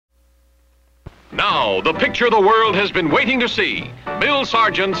Now, the picture the world has been waiting to see. Bill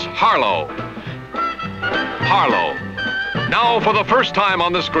Sargent's Harlow. Harlow. Now, for the first time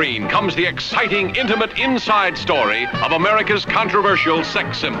on the screen, comes the exciting, intimate inside story of America's controversial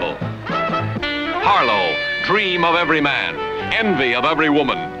sex symbol. Harlow, dream of every man, envy of every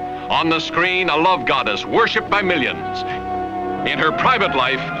woman. On the screen, a love goddess worshipped by millions. In her private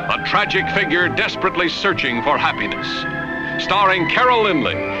life, a tragic figure desperately searching for happiness. Starring Carol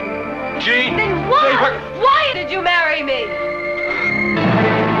Lynley. Jean. Then why did you marry me?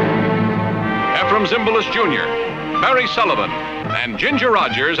 Ephraim Zimbalist Jr., Barry Sullivan, and Ginger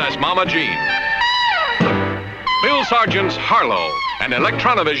Rogers as Mama Jean. Bill Sargent's Harlow, an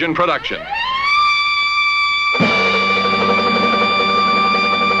Electronovision production.